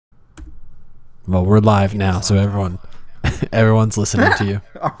Well, we're live now, so everyone's listening to you.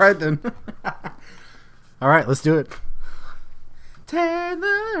 All right, then. All right, let's do it.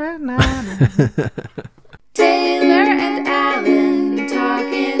 Taylor and Alan. Taylor and Alan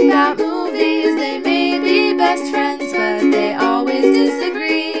talking about movies. They may be best friends, but they always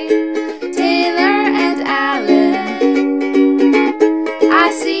disagree. Taylor and Alan,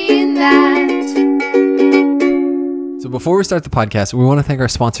 I seen that. So before we start the podcast, we want to thank our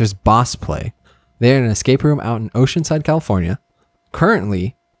sponsors, Boss Play. They're an escape room out in Oceanside, California.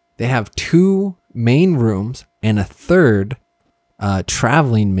 Currently, they have 2 main rooms and a third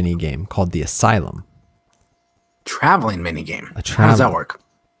traveling mini game called the Asylum. Traveling minigame. How does that work?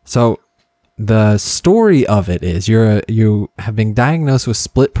 So the story of it is you have been diagnosed with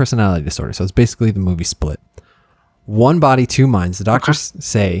split personality disorder. So it's basically the movie Split. One body, 2 minds. The doctors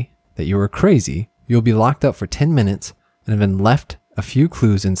say that you are crazy. You'll be locked up for 10 minutes and have been left a few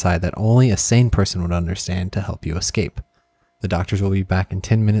clues inside that only a sane person would understand to help you escape. The doctors will be back in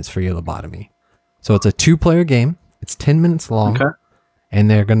 10 minutes for your lobotomy. So it's a 2-player game. It's 10 minutes long. Okay. And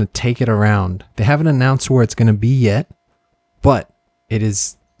they're going to take it around. They haven't announced where it's going to be yet, but it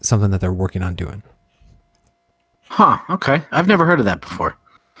is something that they're working on doing. Huh. Okay. I've never heard of that before.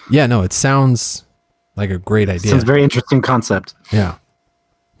 Yeah, no, it sounds like a great idea. Sounds very interesting concept. Yeah.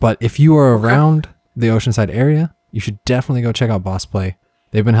 But if you are around the Oceanside area, you should definitely go check out Boss Play.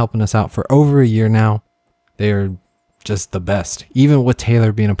 They've been helping us out for over a year now. They're just the best. Even with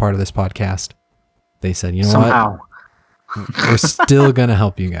Taylor being a part of this podcast, they said, you know Somehow. what? We're still going to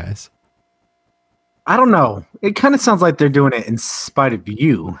help you guys. I don't know. It kind of sounds like they're doing it in spite of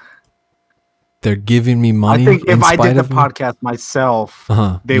you. They're giving me money. I think if I did the me. podcast myself,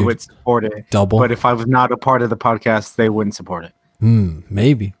 they would support it. Double. But if I was not a part of the podcast, they wouldn't support it.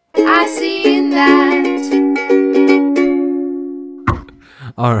 Maybe. I seen that.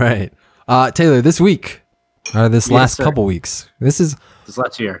 All right. Taylor, this week, or this last couple weeks, This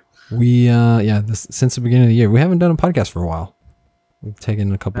last year. Since the beginning of the year, we haven't done a podcast for a while. We've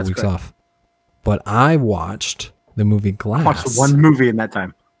taken a couple weeks off. But I watched the movie Glass. I watched 1 movie in that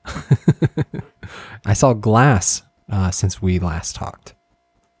time. I saw Glass since we last talked.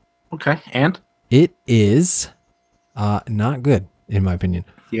 Okay, and? It is not good, in my opinion.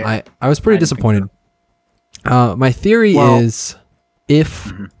 Yeah, I was pretty disappointed. My theory is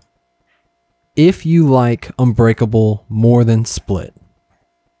if you like Unbreakable more than Split.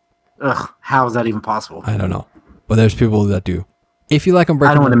 Ugh, how is that even possible? I don't know. But there's people that do. If you like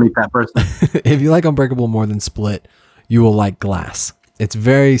Unbreakable, I don't want to meet that person. If you like Unbreakable more than Split, you will like Glass. It's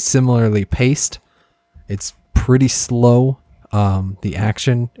very similarly paced. It's pretty slow. The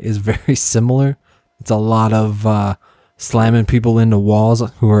action is very similar. It's a lot of slamming people into walls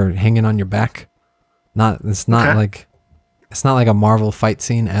who are hanging on your back. It's not like a Marvel fight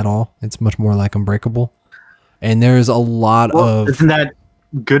scene at all. It's much more like Unbreakable. And there's a lot of... Isn't that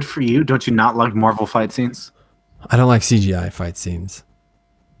good for you? Don't you not like Marvel fight scenes? I don't like CGI fight scenes.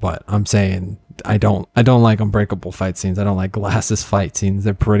 But I'm saying I don't like Unbreakable fight scenes. I don't like Glass's fight scenes.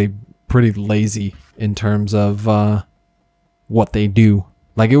 They're pretty lazy in terms of what they do.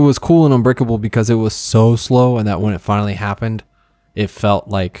 Like, it was cool in Unbreakable because it was so slow, and that when it finally happened, it felt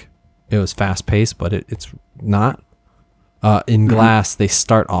like it was fast paced, but it's not. In Glass, they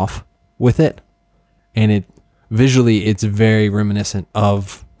start off with it, and visually it's very reminiscent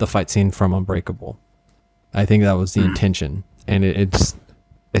of the fight scene from Unbreakable. I think that was the intention, and it's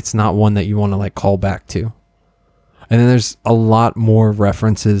not one that you want to like call back to. And then there's a lot more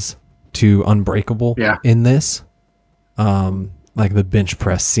references to Unbreakable in this. Like the bench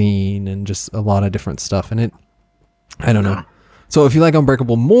press scene and just a lot of different stuff in it. I don't know. So if you like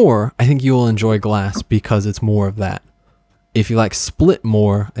Unbreakable more, I think you will enjoy Glass because it's more of that. If you like Split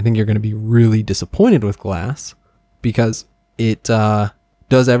more, I think you're going to be really disappointed with Glass because it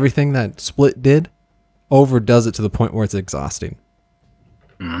does everything that Split did, overdoes it to the point where it's exhausting.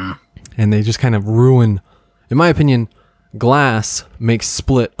 And they just kind of ruin, in my opinion, Glass makes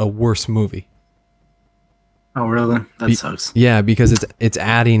Split a worse movie. Oh, really? That sucks. Yeah, because it's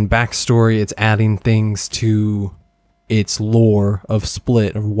adding backstory, it's adding things to its lore of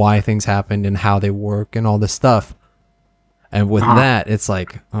Split, of why things happened and how they work and all this stuff. And with that, it's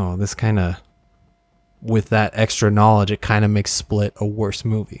like, oh, this kind of, with that extra knowledge, it kind of makes Split a worse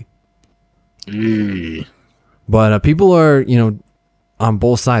movie. But people are, on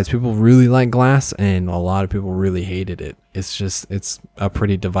both sides. People really like Glass, and a lot of people really hated it. It's a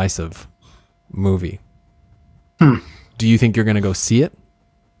pretty divisive movie. Do you think you're going to go see it?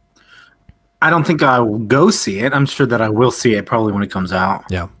 I don't think I will go see it. I'm sure that I will see it probably when it comes out.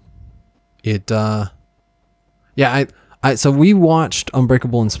 Yeah. So we watched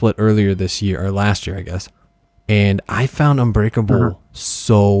Unbreakable and Split earlier this year, or last year, I guess. And I found Unbreakable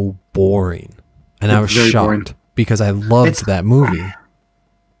so boring. And I was shocked boring. because I loved that movie.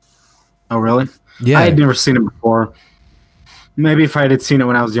 Oh, really? Yeah. I had never seen it before. Maybe if I had seen it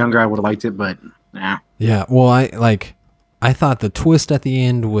when I was younger, I would have liked it, but nah. Yeah. Well, I thought the twist at the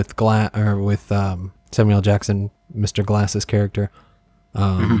end with Samuel L. Jackson, Mr. Glass's character,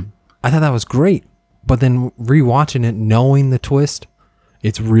 I thought that was great. But then rewatching it, knowing the twist,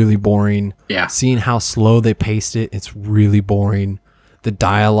 it's really boring. Yeah. Seeing how slow they paced it, it's really boring. The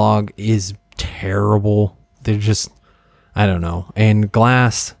dialogue is terrible. They're just, I don't know. And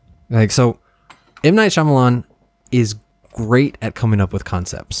Glass, so M. Night Shyamalan is great at coming up with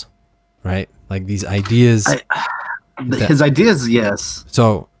concepts, right? Like these ideas. His ideas, yes.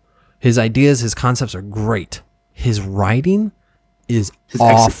 So his ideas, his concepts are great. His writing is His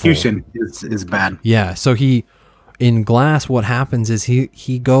awful. execution is bad. Yeah. So in Glass, what happens is he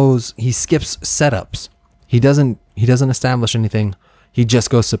skips setups. He doesn't establish anything. He just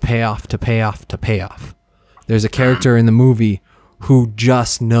goes to payoff to payoff to payoff. There's a character in the movie who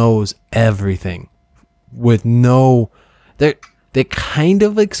just knows everything with no, they kind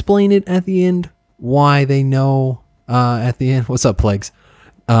of explain it at the end, why they know at the end. What's up, Plagues?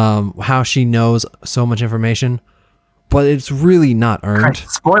 How she knows so much information, but it's really not earned.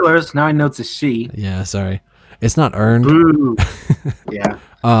 Spoilers. Now I know it's a she. Yeah, sorry. It's not earned. Boo. Yeah.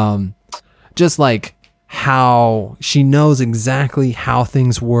 Just like how she knows exactly how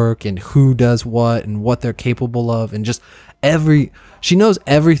things work and who does what and what they're capable of, and just she knows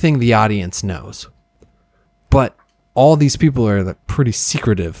everything the audience knows. But all these people are like pretty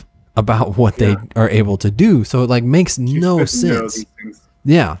secretive about what they are able to do, so it like makes no sense.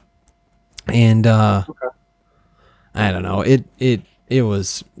 Yeah. And I don't know. It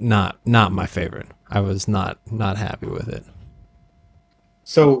was not my favorite. I was not happy with it.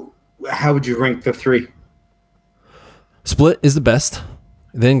 So, how would you rank the three? Split is the best,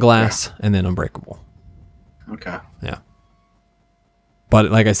 then Glass, and then Unbreakable. Okay. Yeah. But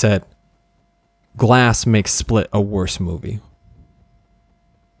like I said, Glass makes Split a worse movie.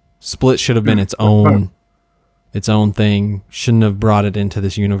 Split should have been its own thing. Shouldn't have brought it into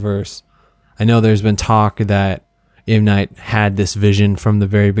this universe. I know there's been talk that M. Night had this vision from the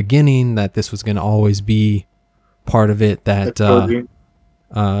very beginning that this was going to always be part of it, that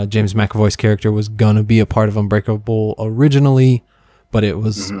James McAvoy's character was going to be a part of Unbreakable originally, but it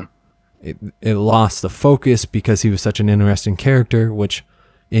was it lost the focus because he was such an interesting character, which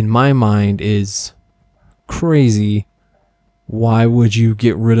in my mind is crazy. Why would you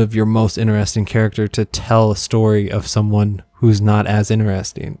get rid of your most interesting character to tell a story of someone who's not as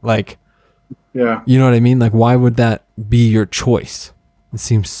interesting? Like, yeah, you know what I mean? Like, why would that be your choice? It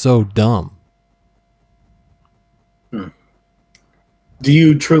seems so dumb. Do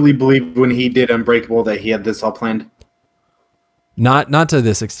you truly believe when he did Unbreakable that he had this all planned? Not to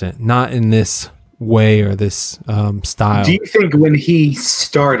this extent. Not in this way or this style. Do you think when he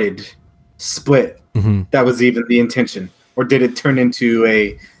started Split, that was even the intention? Or did it turn into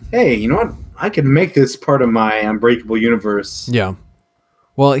a, hey, you know what? I could make this part of my Unbreakable universe. Yeah.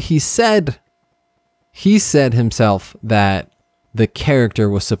 Well, he said himself that the character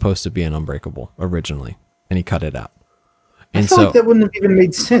was supposed to be an Unbreakable originally, and he cut it out. And I feel like that wouldn't have even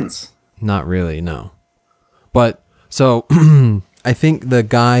made sense. Not really, no. But so I think the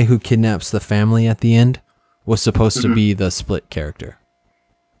guy who kidnaps the family at the end was supposed to be the Split character.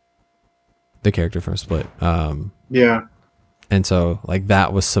 The character from Split. Yeah. And so like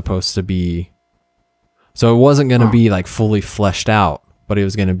that was supposed to be, so it wasn't going to be like fully fleshed out, but it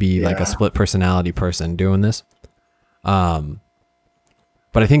was going to be like a split personality person doing this.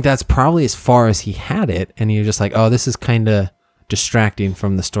 But I think that's probably as far as he had it. And you're just like, oh, this is kind of distracting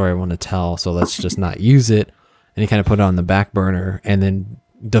from the story I want to tell, so let's just not use it. And he kind of put it on the back burner and then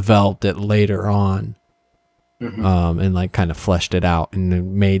developed it later on, and like kind of fleshed it out and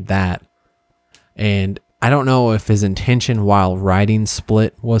then made that. And I don't know if his intention while writing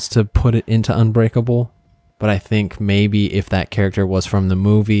Split was to put it into Unbreakable, but I think maybe if that character was from the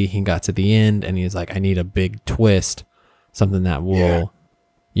movie, he got to the end and he's like, I need a big twist, something that will,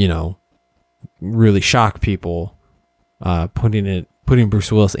 you know, really shock people. Putting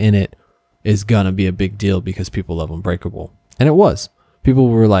Bruce Willis in it is gonna be a big deal because people love Unbreakable, and it was. People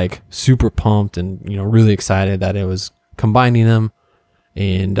were like super pumped and, you know, really excited that it was combining them,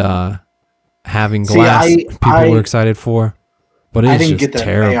 and having Glass. People were excited for, but it's just get that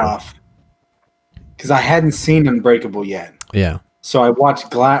terrible. Payoff because I hadn't seen Unbreakable yet. Yeah. So I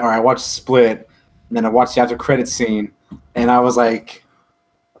watched I watched Split, and then I watched the after credit scene, and I was like,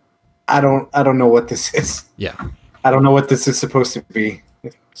 I don't know what this is. Yeah. I don't know what this is supposed to be,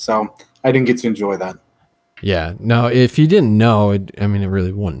 so I didn't get to enjoy that. Yeah, no, if you didn't know, I mean, it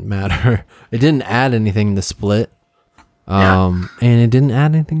really wouldn't matter. It didn't add anything to Split. And it didn't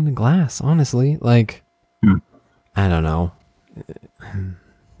add anything to Glass, honestly. Like, I don't know.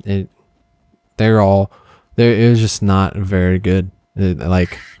 It was just not very good. Yeah,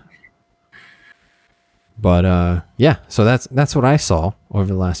 so that's what I saw over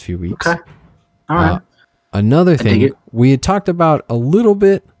the last few weeks. Okay. All right. Another thing we had talked about a little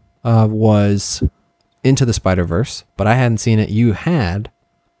bit was Into the Spiderverse, but I hadn't seen it. You had,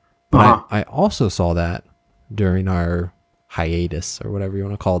 but I also saw that during our hiatus or whatever you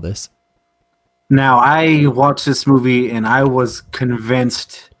want to call this. Now, I watched this movie and I was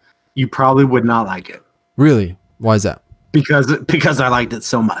convinced you probably would not like it. Really? Why is that? Because I liked it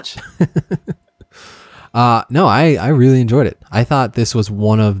so much. No, I really enjoyed it. I thought this was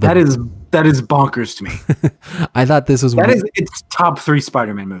one of the... That is bonkers to me. I thought this was... It's top 3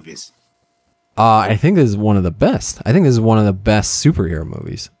 Spider-Man movies. I think this is one of the best. I think this is one of the best superhero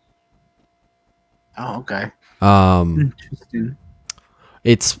movies. Oh, okay. Interesting.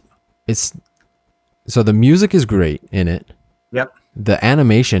 It's so the music is great in it. Yep. The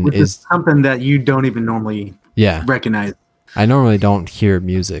animation is something that you don't even normally recognize. I normally don't hear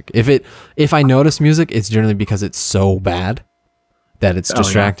music. If I notice music, it's generally because it's so bad that it's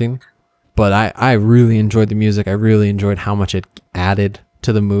distracting. Yeah. But I really enjoyed the music. I really enjoyed how much it added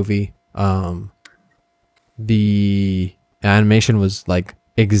to the movie. The animation was like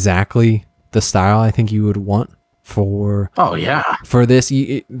exactly the style I think you would want for this.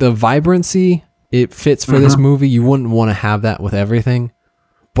 The vibrancy it fits for this movie. You wouldn't want to have that with everything,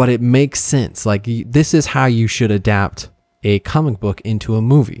 but it makes sense. Like this is how you should adapt a comic book into a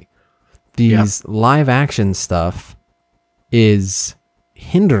movie. These live action stuff is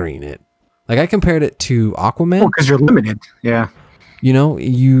hindering it. Like I compared it to Aquaman because you're limited. Yeah. You know,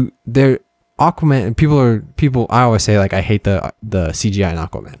 Aquaman, people I always say like I hate the CGI in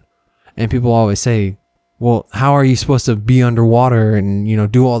Aquaman. And people always say, well, how are you supposed to be underwater and, you know,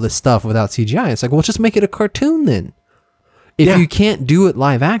 do all this stuff without CGI? It's like, well, just make it a cartoon then. If you can't do it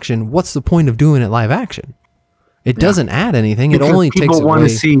live action, what's the point of doing it live action? It doesn't add anything. Because it only takes away. People want to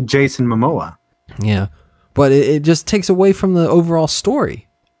see Jason Momoa. Yeah. But it just takes away from the overall story.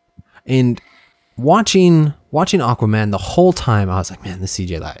 And watching Aquaman the whole time, I was like, man, this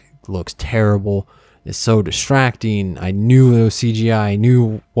CGI looks terrible. It's so distracting. I knew it was CGI. I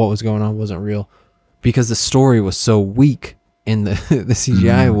knew what was going on wasn't real because the story was so weak and the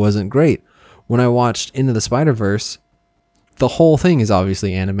CGI wasn't great. When I watched Into the Spiderverse, the whole thing is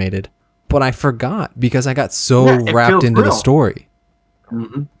obviously animated, but I forgot because I got so wrapped into the story.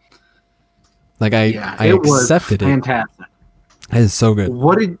 Like I accepted it. Fantastic. It is so good.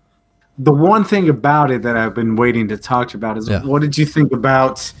 The one thing about it that I've been waiting to talk about is what did you think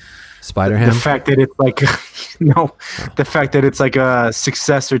about Spider-Ham? The fact that it's like the fact that it's like a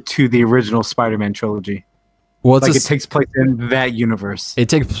successor to the original Spider-Man trilogy. Well, it's it takes place in that universe. It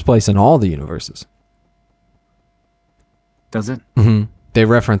takes place in all the universes. Does it? Mm-hmm. They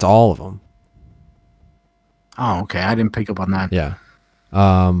reference all of them. Oh, okay. I didn't pick up on that. Yeah.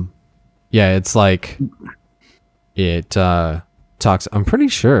 Yeah, it's like it talks. I'm pretty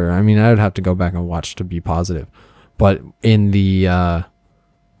sure. I mean, I would have to go back and watch to be positive, but in the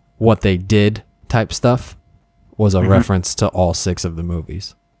what they did type stuff was a reference to all 6 of the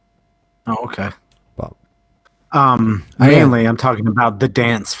movies. Oh, okay. But mainly I'm talking about the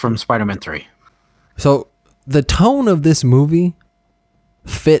dance from Spider-Man 3. So the tone of this movie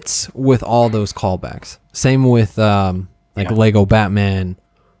fits with all those callbacks. Same with Lego Batman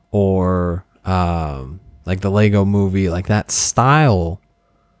or like the Lego movie, like that style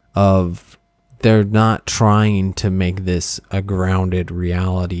of they're not trying to make this a grounded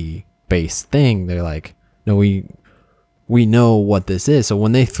reality based thing. They're like, no, we know what this is. So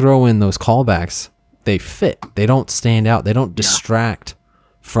when they throw in those callbacks, they fit. They don't stand out. They don't distract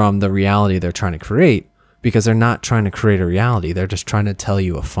from the reality they're trying to create because they're not trying to create a reality. They're just trying to tell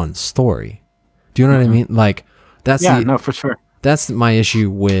you a fun story. Do you know what I mean? Like that's no, for sure. That's my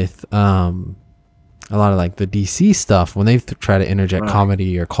issue with a lot of like the DC stuff when they try to interject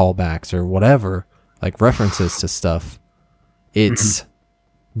comedy or callbacks or whatever, like references to stuff. It's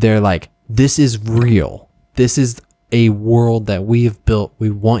they're like, this is real. This is a world that we have built. We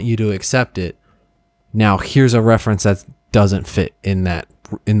want you to accept it. Now here's a reference that doesn't fit in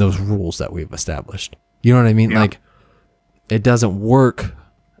those rules that we've established. You know what I mean? Yeah. Like it doesn't work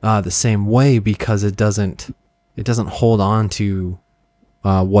the same way because it doesn't hold on to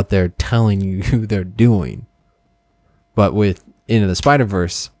what they're telling you they're doing. But with Into the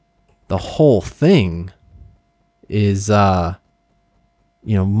Spider-Verse, the whole thing is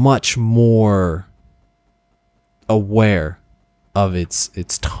much more aware of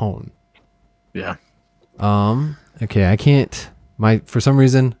its tone. Yeah. Okay, I can't. For some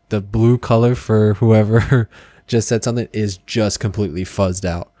reason, the blue color for whoever just said something is just completely fuzzed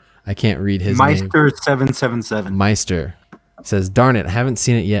out. I can't read his name. Meister777. Meister says, "Darn it, I haven't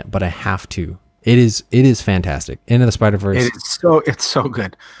seen it yet, but I have to. It is fantastic. Into the Spiderverse. It's so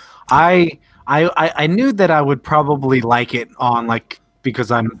good. I knew that I would probably like it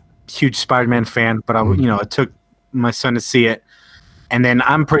because I'm a huge Spider-Man fan, but I took my son to see it, and then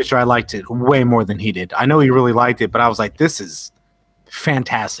I'm pretty sure I liked it way more than he did. I know he really liked it, but I was like, this is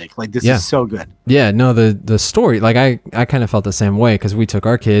fantastic. Like, this is so good. Yeah, no, the story, like I kind of felt the same way because we took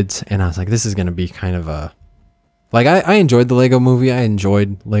our kids and I was like, this is gonna be kind of a like I enjoyed the Lego movie. I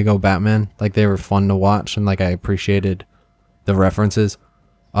enjoyed Lego Batman. Like, they were fun to watch and like I appreciated the references.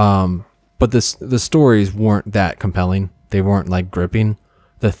 But the stories weren't that compelling. They weren't like gripping.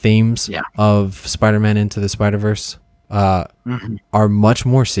 The themes of Spider-Man Into the Spiderverse are much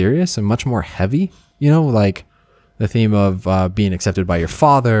more serious and much more heavy, like the theme of being accepted by your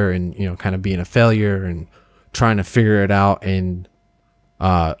father and, kind of being a failure and trying to figure it out and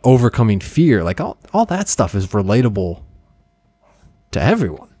overcoming fear. Like all that stuff is relatable to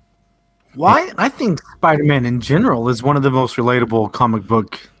everyone. Why? I think Spider-Man in general is one of the most relatable comic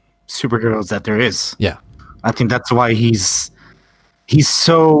book superheroes that there is. Yeah. I think that's why he's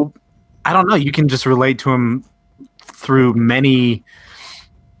so, I don't know, you can just relate to him through many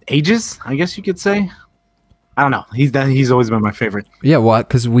ages, I guess you could say. I don't know. He's always been my favorite. Yeah, well,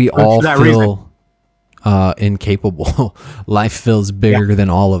 because we all feel incapable. Life feels bigger than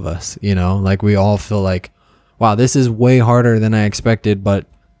all of us, like we all feel like, wow, this is way harder than I expected, but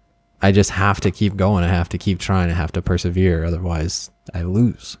I just have to keep going. I have to keep trying. I have to persevere. Otherwise I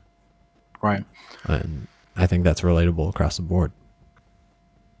lose. Right. And I think that's relatable across the board.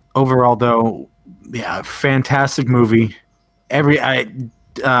 Overall, though, yeah, fantastic movie.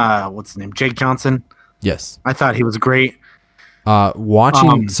 What's his name? Jake Johnson. Yes. I thought he was great.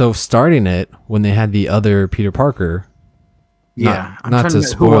 Starting it when they had the other Peter Parker. Not to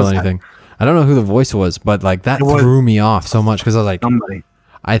spoil anything. I don't know who the voice was, but like that threw me off so much because I was like, somebody.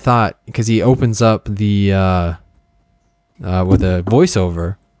 I thought because he opens up the with a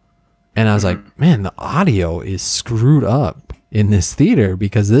voiceover, and I was like, man, the audio is screwed up in this theater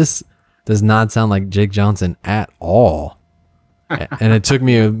because this does not sound like Jake Johnson at all. And it took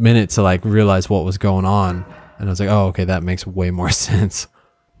me a minute to like realize what was going on, and I was like, oh, okay, that makes way more sense.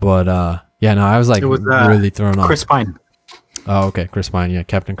 But yeah, no, I was like really thrown off. Chris Pine. Oh, okay, Chris Pine, yeah,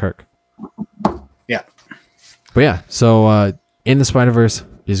 Captain Kirk. Yeah. But yeah, so In the Spiderverse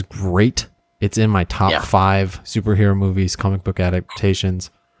is great. It's in my top 5 superhero movies, comic book adaptations.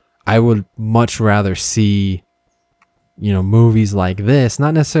 I would much rather see, movies like this,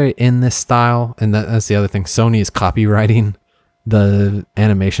 not necessarily in this style. And that's the other thing. Sony is copywriting the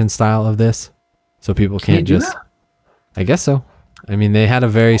animation style of this, so people can't just. I guess so. I mean, they had a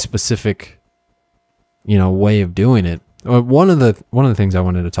very specific, way of doing it. One of the things I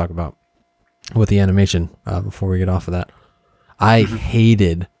wanted to talk about with the animation before we get off of that, I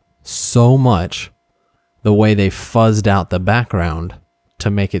hated so much the way they fuzzed out the background to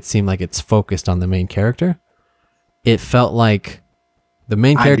make it seem like it's focused on the main character. It felt like the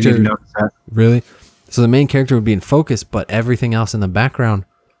main character. I didn't notice that. Really? So the main character would be in focus, but everything else in the background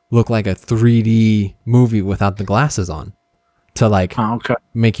looked like a 3D movie without the glasses on, to like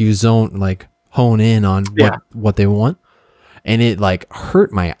make you hone in on what they want. And it like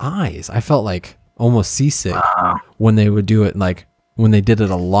hurt my eyes. I felt like almost seasick when they would do it, like when they did it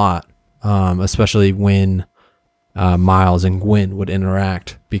a lot, especially when Miles and Gwen would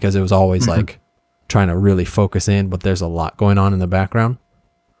interact, because it was always like trying to really focus in, but there's a lot going on in the background.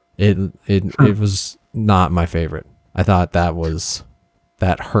 It was not my favorite. I thought that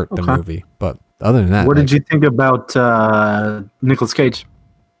hurt the movie. But other than that, what did you think about Nicolas Cage?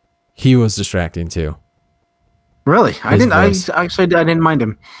 He was distracting too. Really? I didn't mind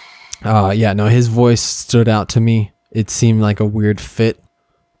him. Yeah, no, his voice stood out to me. It seemed like a weird fit.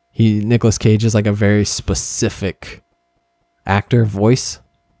 Nicolas Cage is like a very specific actor voice,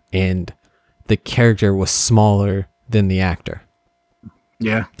 and the character was smaller than the actor.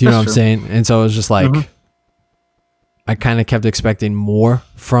 Yeah. Do you know what I'm saying? And so it was just like, I kind of kept expecting more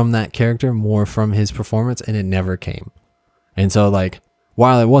from that character, more from his performance, and it never came. And so like,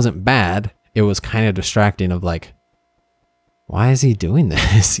 while it wasn't bad, it was kind of distracting of like, why is he doing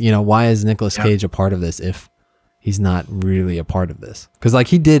this? Why is Nicolas Cage a part of this if he's not really a part of this? Because like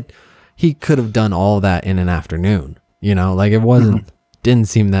he could have done all that in an afternoon, like it didn't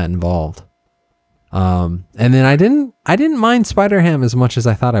seem that involved. And then I didn't mind Spider-Ham as much as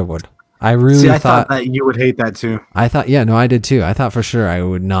I thought I would. I really See, I thought that you would hate that too. I thought, yeah, no, I did too. I thought for sure I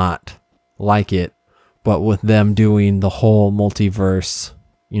would not like it, but with them doing the whole multiverse,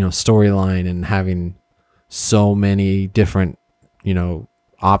 storyline and having so many different,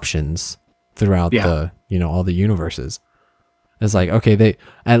 options throughout the, all the universes, it's like, okay, they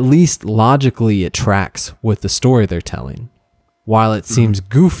at least logically it tracks with the story they're telling. While it seems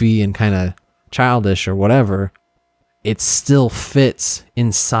goofy and kind of childish or whatever, it still fits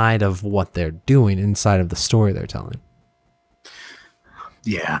inside of what they're doing, inside of the story they're telling.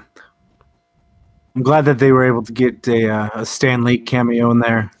 Yeah. I'm glad that they were able to get a Stan Lee cameo in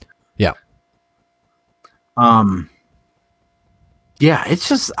there. Yeah. Yeah, it's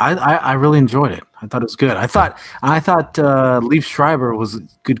just I really enjoyed it. I thought it was good. I thought Liev Schreiber was a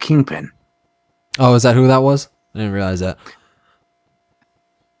good Kingpin. Oh, is that who that was? I didn't realize that.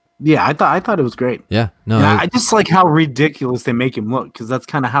 Yeah, I thought it was great. Yeah, no, And I just like how ridiculous they make him look, because that's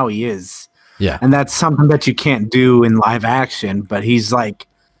kind of how he is. Yeah, And that's something that you can't do in live action, but he's like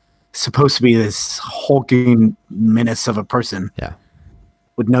supposed to be this hulking menace of a person. Yeah.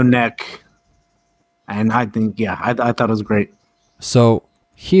 With no neck. And I think, I thought it was great. So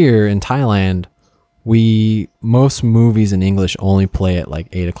here in Thailand, most movies in English only play at like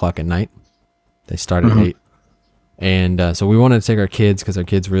 8 o'clock at night. They start at 8. And so we wanted to take our kids because our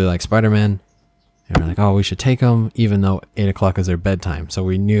kids really like Spider-Man. And we're like, oh, we should take them, even though 8 o'clock is their bedtime. So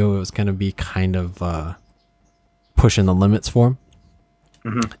we knew it was going to be kind of pushing the limits for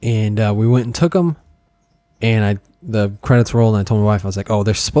them. And we went and took them. And the credits rolled, and I told my wife, I was like, oh,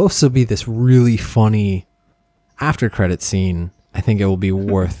 there's supposed to be this really funny after credit scene. I think it will be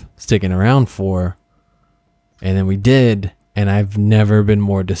worth sticking around for. And then we did. And I've never been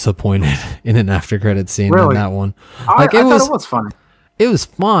more disappointed in an after credit scene than that one. I thought it was funny. It was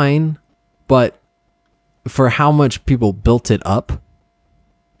fine, but for how much people built it up,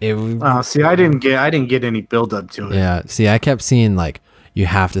 it was. See, I didn't get any build up to it. Yeah, see, I kept seeing like you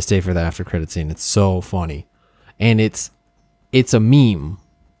have to stay for the after credit scene. It's so funny, and it's a meme.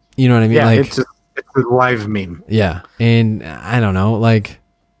 You know what I mean? Yeah, like, it's a live meme. Yeah, and I don't know. Like,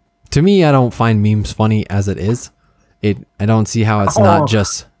 to me, I don't find memes funny as it is. I don't see how it's not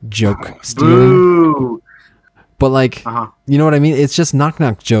just joke stealing. Boo. But like, you know what I mean? It's just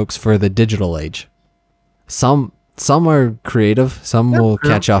knock-knock jokes for the digital age. Some are creative, some will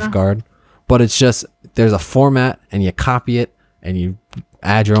catch off guard, but it's just there's a format and you copy it and you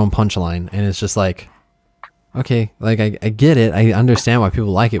add your own punchline, and it's just like, okay, like I get it, I understand why people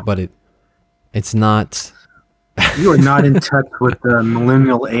like it, but it's not. You are not in touch with the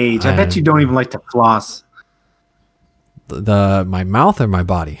millennial age. I bet you don't even like to floss. My mouth or my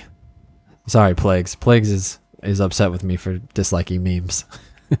body? Sorry, Plagues. Plagues is upset with me for disliking memes.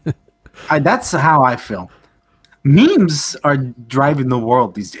 That's how I feel. Memes are driving the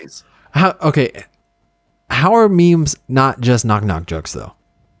world these days. How are memes not just knock knock jokes though?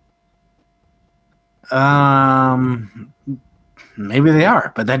 Maybe they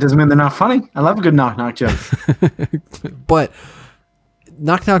are, but that doesn't mean they're not funny. I love a good knock knock joke. But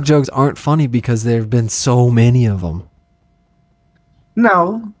knock knock jokes aren't funny because there have been so many of them.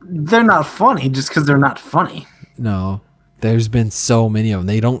 No, they're not funny just because they're not funny. No, there's been so many of them.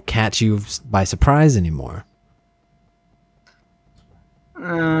 They don't catch you by surprise anymore.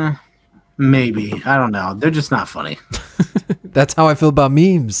 Maybe. I don't know. They're just not funny. That's how I feel about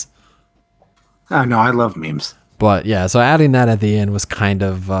memes. Oh, no, I love memes. But yeah, so adding that at the end was kind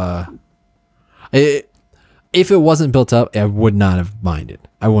of... if it wasn't built up, I would not have minded.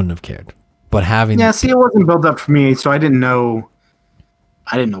 I wouldn't have cared. But having... Yeah, see, it wasn't built up for me, so I didn't know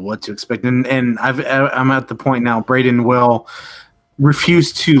what to expect. And I'm at the point now, Braden will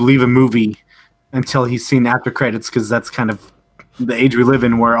refuse to leave a movie until he's seen after credits, because that's kind of the age we live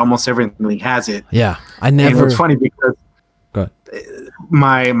in where almost everything has it. Yeah, I never... And it's funny because Go ahead.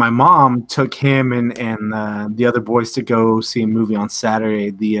 my mom took him and the other boys to go see a movie on Saturday,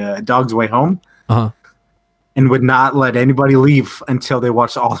 The Dog's Way Home. Uh-huh. And would not let anybody leave until they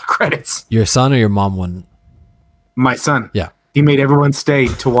watched all the credits. Your son or your mom wouldn't? My son. Yeah. He made everyone stay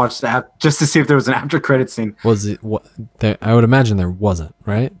to watch that, just to see if there was an after credit scene. Was it what? I would imagine there wasn't,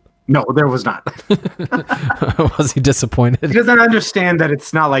 right? No, there was not. Was he disappointed? He doesn't understand that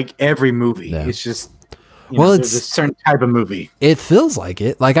it's not like every movie. Yeah. It's just, it's a certain type of movie. It feels like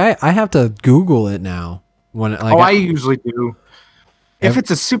it. Like I have to Google it now. I usually do. If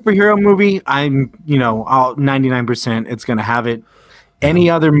it's a superhero movie, I'm 99% it's gonna have it. Any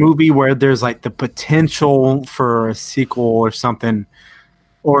other movie where there's like the potential for a sequel or something,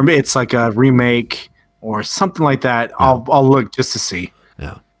 or it's like a remake or something like that, I'll look just to see.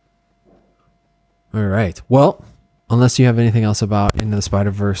 Yeah. All right. Well, unless you have anything else about Into the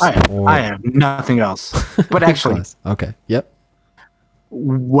Spider-Verse, I have nothing else. But actually, okay. Yep.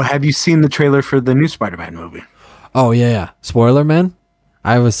 have you seen the trailer for the new Spider-Man movie? Oh yeah. Spoiler, man.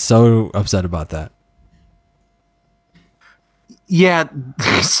 I was so upset about that. Yeah,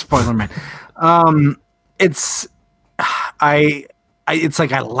 spoiler man. It's it's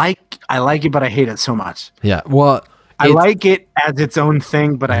like I like it, but I hate it so much. Yeah. Well, I like it as its own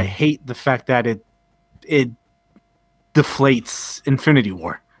thing, but I hate the fact that it deflates Infinity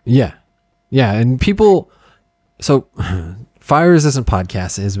War. Yeah. Yeah. And people, so Fire Resistant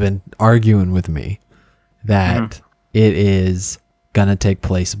Podcast has been arguing with me that it is going to take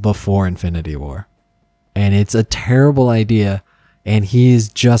place before Infinity War. And it's a terrible idea. And he is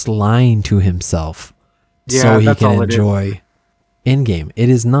just lying to himself so he can enjoy Endgame. It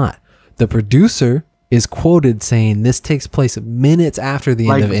is not. The producer is quoted saying this takes place minutes after the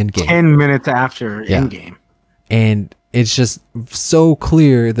end of Endgame. 10 minutes after Endgame. And it's just so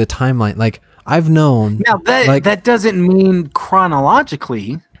clear the timeline. Like, I've known. Now, that doesn't mean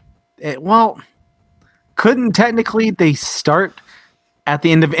chronologically. Couldn't technically they start at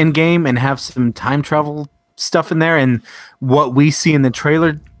the end of Endgame and have some time travel stuff in there, and what we see in the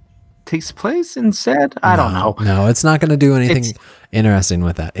trailer takes place instead? I don't know. No, it's not going to do anything interesting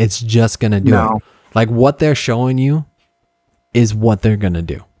with that. It's just going to do it. Like, what they're showing you is what they're going to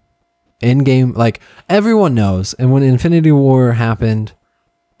do. Endgame, like, everyone knows, and when Infinity War happened,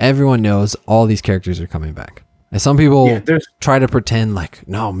 everyone knows all these characters are coming back. And some people try to pretend like,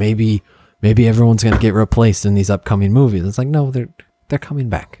 no, maybe everyone's going to get replaced in these upcoming movies. It's like, no, they're coming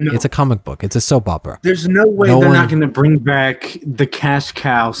back. No. It's a comic book. It's a soap opera. There's no way they're not going to bring back the cash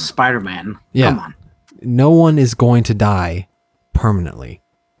cow Spider-Man. Yeah. Come on. No one is going to die permanently.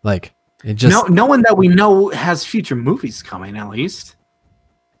 Like, it just... No one that we know has future movies coming, at least.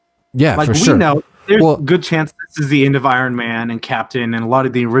 Yeah, like, for sure. We know there's a good chance this is the end of Iron Man and Captain and a lot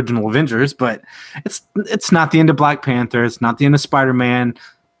of the original Avengers, but it's not the end of Black Panther. It's not the end of Spider-Man,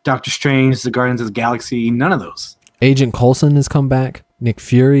 Doctor Strange, the Guardians of the Galaxy, none of those. Agent Coulson has come back. Nick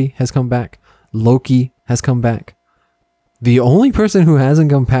Fury has come back. Loki has come back. The only person who hasn't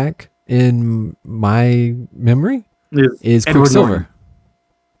come back in my memory is Quicksilver.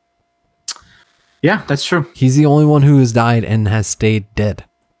 Yeah, that's true. He's the only one who has died and has stayed dead.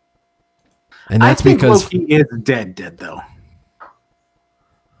 And that's because Loki is dead though.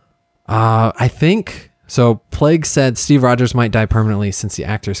 I think so. Plague said Steve Rogers might die permanently since the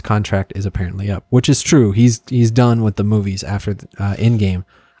actor's contract is apparently up, which is true. He's done with the movies after Endgame.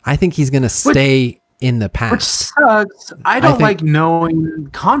 I think he's gonna stay in the past. Which sucks. I don't like knowing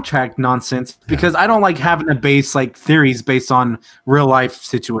contract nonsense because I don't like having to base like theories based on real life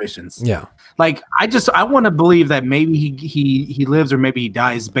situations. Yeah. Like I want to believe that maybe he lives or maybe he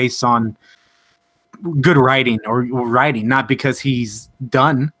dies based on good writing or writing, not because he's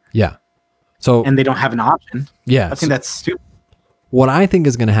done. Yeah. So and they don't have an option. Yeah. I think that's stupid. What I think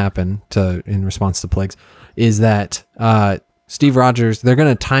is going to happen in response to Plagues is that Steve Rogers, they're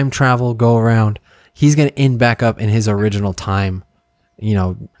going to time travel, go around. He's going to end back up in his original time,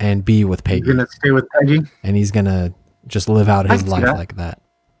 and be with Peggy. He's going to stay with Peggy. And he's going to just live out his life like that.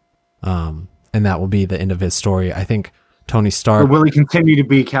 And that will be the end of his story. I think Tony Stark. Or will he continue to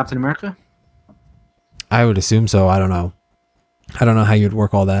be Captain America? I would assume so. I don't know. I don't know how you'd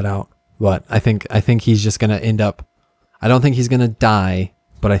work all that out. But I think he's just going to end up, I don't think he's going to die,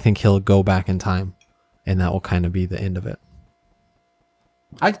 but I think he'll go back in time, and that will kind of be the end of it.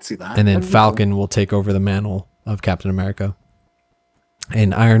 I can see that. And then Falcon will take over the mantle of Captain America.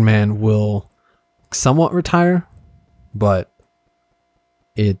 And Iron Man will somewhat retire, but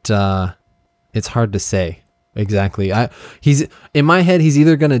it's hard to say exactly. He's in my head, he's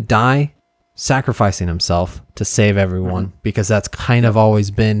either going to die sacrificing himself to save everyone, because that's kind of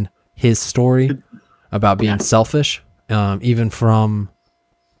always been his story about being selfish. Even from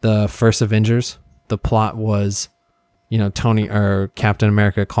the first Avengers, the plot was, Tony or Captain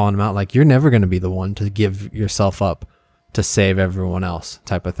America calling him out like, you're never going to be the one to give yourself up to save everyone else,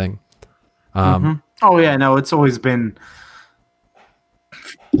 type of thing. Oh yeah, no, it's always been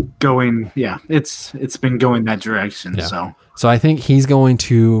going. Yeah, it's been going that direction. Yeah. So I think he's going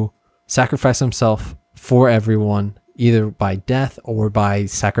to sacrifice himself for everyone, either by death or by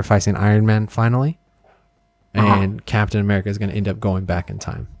sacrificing Iron Man finally. And Captain America is going to end up going back in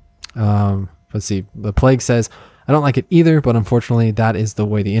time. Let's see. The Plague says, I don't like it either, but unfortunately that is the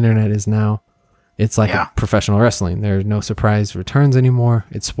way the internet is now. It's like a professional wrestling. There are no surprise returns anymore.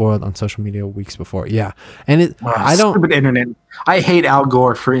 It's spoiled on social media weeks before. Yeah. And I don't... Stupid internet. I hate Al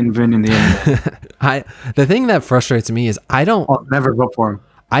Gore for inventing the internet. The thing that frustrates me is I'll never vote for him.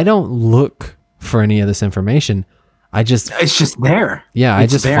 I don't look for any of this information. I just It's just there. yeah,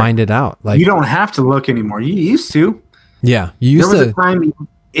 It's I just there. find it out. Like You don't have to look anymore. You used to. yeah, you There used was a to time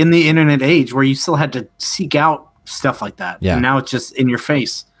in the internet age where you still had to seek out stuff like that. Yeah. And now it's just in your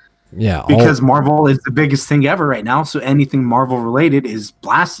face. yeah, Because Marvel is the biggest thing ever right now, so anything Marvel related is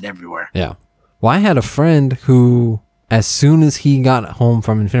blasted everywhere. yeah. Well, I had a friend who, as soon as he got home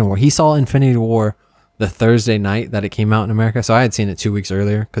from Infinity War, he saw Infinity War the Thursday night that it came out in America. So I had seen it 2 weeks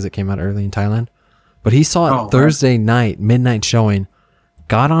earlier because it came out early in Thailand. But he saw it Oh, Thursday night, midnight showing,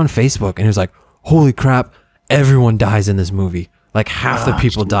 got on Facebook, and he was like, holy crap, everyone dies in this movie. Like half the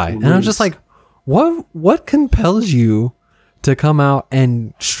people die. And I'm just like, what compels you to come out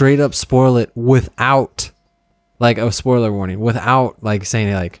and straight up spoil it without like a spoiler warning, without like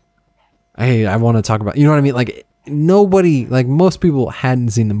saying like, hey, I want to talk about, you know what I mean? Like nobody, like most people hadn't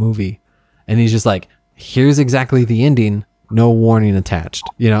seen the movie, and he's just like, here's exactly the ending, no warning attached.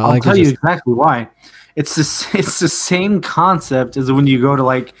 You know, I'll like tell you exactly why. It's the same concept as when you go to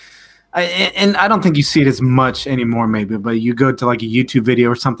like, and I don't think you see it as much anymore, maybe, but you go to like a YouTube video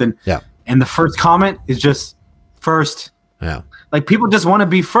or something, Yeah. and the first comment is just first. Yeah. Like people just want to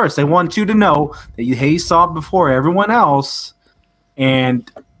be first. They want you to know that you saw it before everyone else. And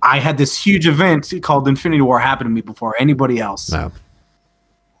I had this huge event called Infinity War happen to me before anybody else. No.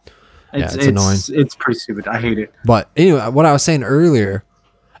 It's annoying. It's pretty stupid. I hate it. But anyway, what I was saying earlier,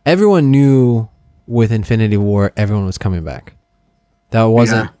 everyone knew with Infinity War, everyone was coming back. That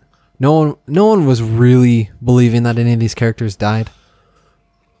wasn't, no one was really believing that any of these characters died.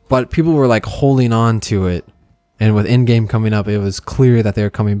 But people were like holding on to it. And with Endgame coming up, it was clear that they were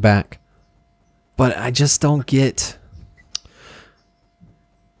coming back. But I just don't get,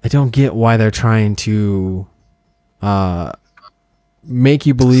 why they're trying to make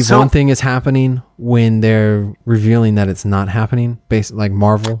you believe one thing is happening when they're revealing that it's not happening. Based like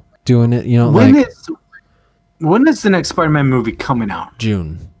Marvel doing it, you know. When is the next Spider-Man movie coming out?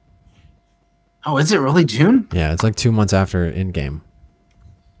 June. Oh, is it really June? Yeah, it's like 2 months after Endgame.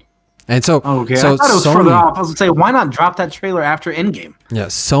 And so, Okay, so I thought it was Sony, further off. I was gonna say, why not drop that trailer after Endgame? yeah,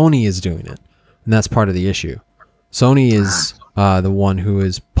 Sony is doing it, and that's part of the issue. Sony is the one who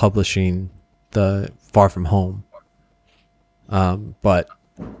is publishing the Far From Home, but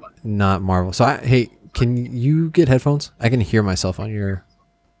not Marvel. So, hey, can you get headphones? I can hear myself on your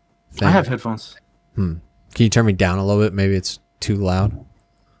thing. I have headphones. Can you turn me down a little bit? Maybe it's too loud.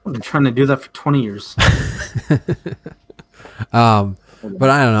 I've been trying to do that for 20 years.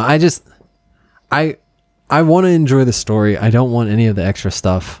 But I don't know. I want to enjoy the story. I don't want any of the extra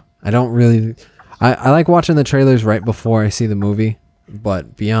stuff. I don't really. I like watching the trailers right before I see the movie,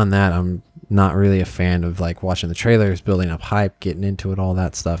 but beyond that, I'm not really a fan of like watching the trailers, building up hype, getting into it, all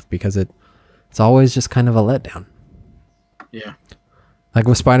that stuff, because it's always just kind of a letdown. Yeah. Like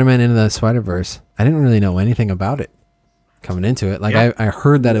with Spider-Man Into the Spiderverse, I didn't really know anything about it coming into it. Like I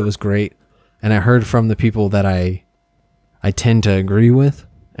heard that it was great, and I heard from the people that I tend to agree with,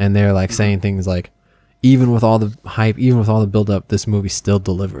 and they're like saying things like, even with all the hype, even with all the build up, this movie still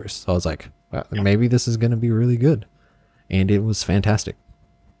delivers. So I was like, well, maybe this is going to be really good. And it was fantastic.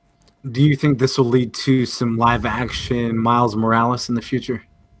 Do you think this will lead to some live action Miles Morales in the future?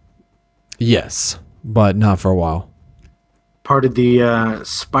 Yes, but not for a while. Part of the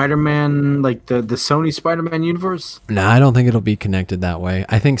Spider-Man, like the Sony Spider-Man universe? No, I don't think it'll be connected that way.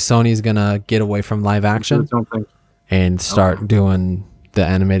 I think Sony's going to get away from live action and start doing the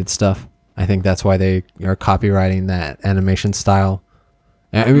animated stuff. I think that's why they are copywriting that animation style.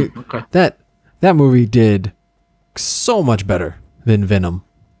 I mean, that movie did so much better than Venom.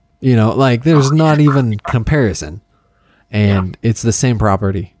 You know, like there's not even comparison. And it's the same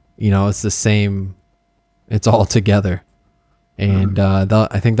property. You know, it's the same. It's all together. And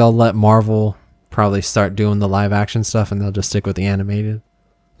I think they'll let Marvel probably start doing the live action stuff, and they'll just stick with the animated.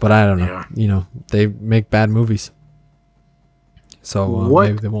 But I don't know. Yeah. You know, they make bad movies. So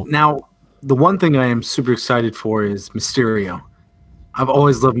maybe they won't. Now, the one thing I am super excited for is Mysterio. I've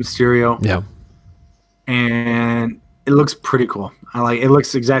always loved Mysterio. Yeah. And it looks pretty cool. It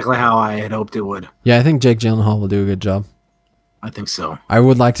looks exactly how I had hoped it would. Yeah, I think Jake Gyllenhaal will do a good job. I think so. I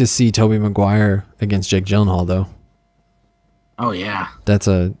would like to see Tobey Maguire against Jake Gyllenhaal, though. Oh yeah. That's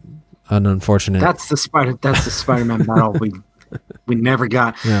an unfortunate. That's the Spider-Man battle we never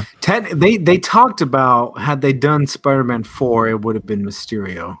got. Yeah. They talked about, had they done Spider-Man 4, it would have been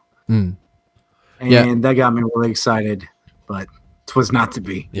Mysterio. Mm. And that got me really excited, but it was not to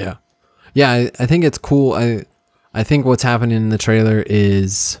be. Yeah. Yeah, I think it's cool. I think what's happening in the trailer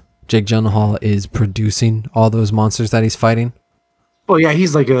is Jake Gyllenhaal is producing all those monsters that he's fighting. Well, yeah,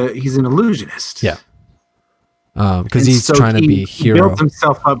 he's an illusionist. Yeah. because And he's so trying to be a he hero. builds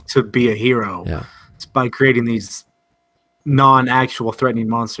himself up to be a hero Yeah, by creating these non-actual threatening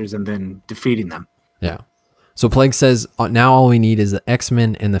monsters and then defeating them. yeah. So Plague says now all we need is the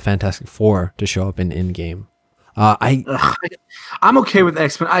X-Men and the Fantastic Four to show up in Endgame. I'm okay with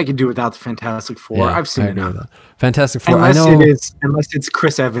X-Men. I could do without the Fantastic Four. Yeah, I've seen I agree enough. with that. Fantastic Four. Unless I know, unless it's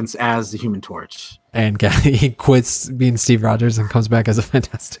Chris Evans as the Human Torch. and he quits being Steve Rogers and comes back as a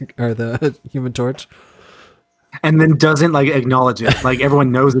Fantastic or the Human Torch. And then doesn't like acknowledge it. Like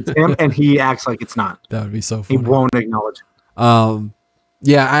everyone knows it's him and he acts like it's not. That would be so He funny. won't acknowledge it.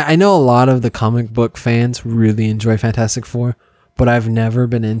 Yeah, I know a lot of the comic book fans really enjoy Fantastic Four, but I've never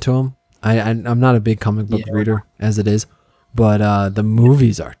been into them. I'm not a big comic book reader as it is, but the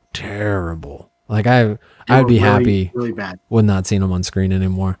movies are terrible. Like I'd be happy really bad. with not seeing them on screen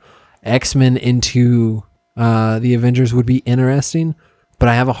anymore. X-Men into the Avengers would be interesting, but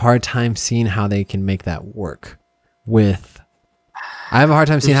I have a hard time seeing how they can make that work I have a hard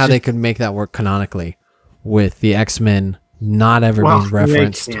time seeing how they could make that work canonically with the X-Men not ever being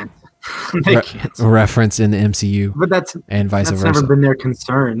referenced. They can't. Referenced in the MCU, But that's vice versa. never been their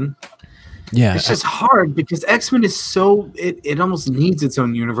concern. Yeah, It's just hard because X-Men is so it almost needs its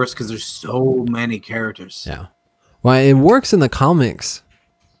own universe because there's so many characters. yeah. Well, it works in the comics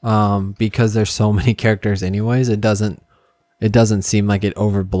because there's so many characters. Anyways, it doesn't seem like it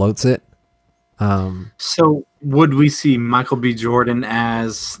overbloats it. So would we see Michael B. Jordan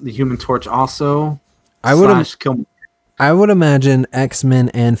as the Human Torch also? I would imagine X-Men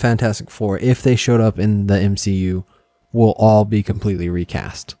and Fantastic Four, if they showed up in the MCU, will all be completely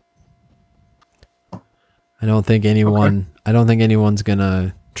recast. I don't think anyone's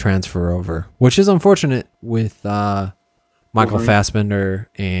gonna transfer over, which is unfortunate with Michael Wolverine. Fassbender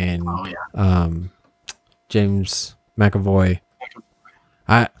and James McAvoy.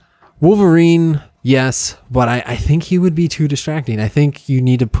 Wolverine, yes, but I think he would be too distracting. I think you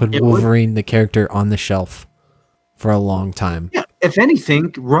need to put Wolverine, the character, on the shelf for a long time. Yeah, if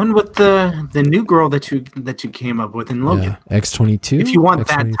anything, run with the new girl that you came up with in Logan. Yeah. X-22. If you want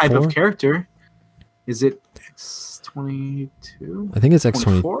that X-24? type of character, is it X-22? I think it's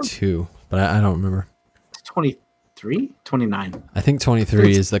 24? X-22, but I don't remember. 23? 29? I think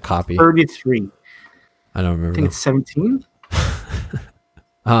 23 is the copy. 33. I don't remember. I think it's 17.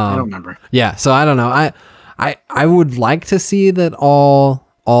 I don't remember. Yeah, so I don't know. I would like to see that all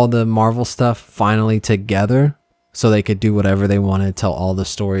the Marvel stuff finally together, so they could do whatever they want to tell all the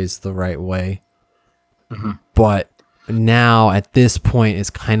stories the right way. Mm-hmm. But now at this point, it's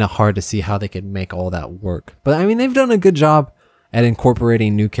kind of hard to see how they could make all that work. But I mean, they've done a good job at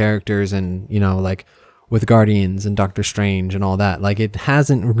incorporating new characters, and like with Guardians and Doctor Strange and all that. Like it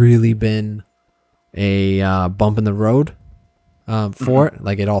hasn't really been a bump in the road for it.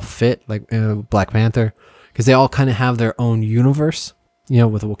 Like it all fit, like Black Panther, because they all kind of have their own universe,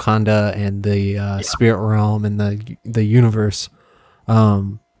 with Wakanda and the spirit realm and the universe,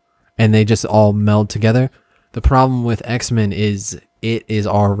 and they just all meld together. The problem with X-Men is it is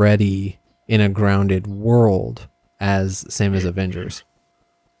already in a grounded world, same as Avengers.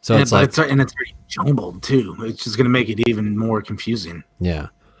 So it's very jumbled too. It's just going to make it even more confusing. Yeah.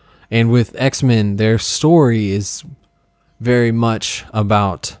 And with X-Men, their story is very much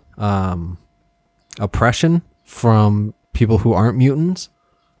about oppression from people who aren't mutants.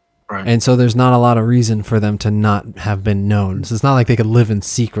 Right. And so there's not a lot of reason for them to not have been known. So it's not like they could live in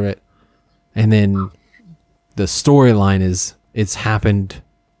secret. And then the storyline is it's happened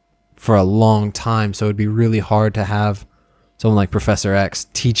for a long time. So it'd be really hard to have someone like Professor X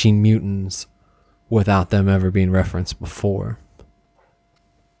teaching mutants without them ever being referenced before.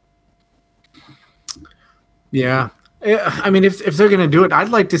 Yeah. I mean, if they're gonna do it, I'd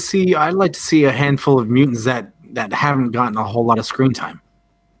like to see a handful of mutants that haven't gotten a whole lot of screen time.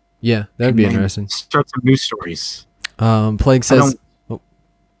 Yeah, that'd be interesting. Start some new stories. Plague says, Go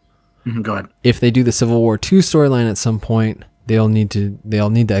ahead. if they do the Civil War II storyline at some point, they'll need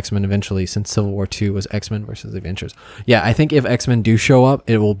the X-Men eventually, since Civil War II was X-Men versus Avengers. Yeah, I think if X-Men do show up,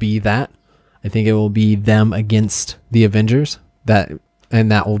 it will be that. I think it will be them against the Avengers. That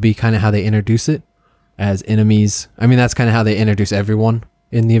will be kind of how they introduce it, as enemies. I mean, that's kind of how they introduce everyone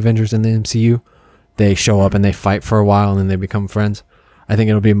in the Avengers in the MCU. They show up and they fight for a while and then they become friends. I think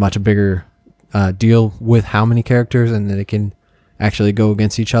it'll be a much bigger deal with how many characters and that it can actually go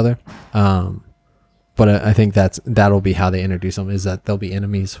against each other. But I think that'll be how they introduce them, is that they'll be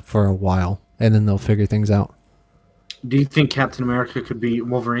enemies for a while and then they'll figure things out. Do you think Captain America could be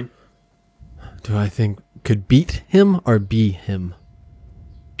Wolverine? Do I think could beat him or be him?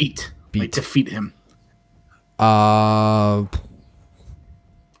 Beat. Like defeat him. Or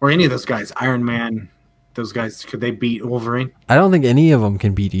any of those guys. Iron Man. those guys, could they beat Wolverine? I don't think any of them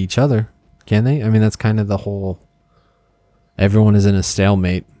can beat each other, can they? I mean, that's kind of the whole. Everyone is in a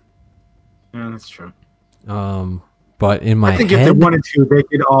stalemate. Yeah, that's true. But in my I think head, if they wanted to, they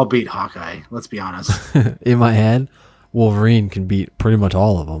could all beat Hawkeye. Let's be honest. in my head, Wolverine can beat pretty much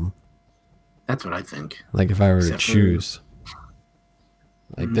all of them. That's what I think. Like if I were Except to for- choose,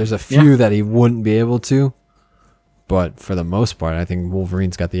 like there's a few that he wouldn't be able to, but for the most part, I think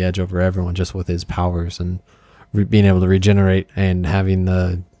Wolverine's got the edge over everyone just with his powers and being able to regenerate and having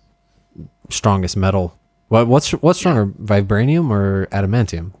the strongest metal. What's stronger, vibranium or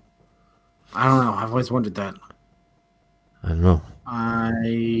adamantium? I don't know. I've always wondered that. I don't know,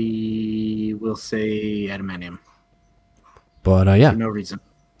 I will say adamantium but yeah. for no reason.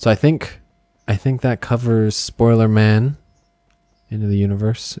 So I think that covers Spoiler Man into the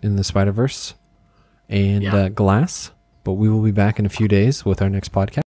universe in the Spiderverse and Yeah. Glass. But we will be back in a few days with our next podcast.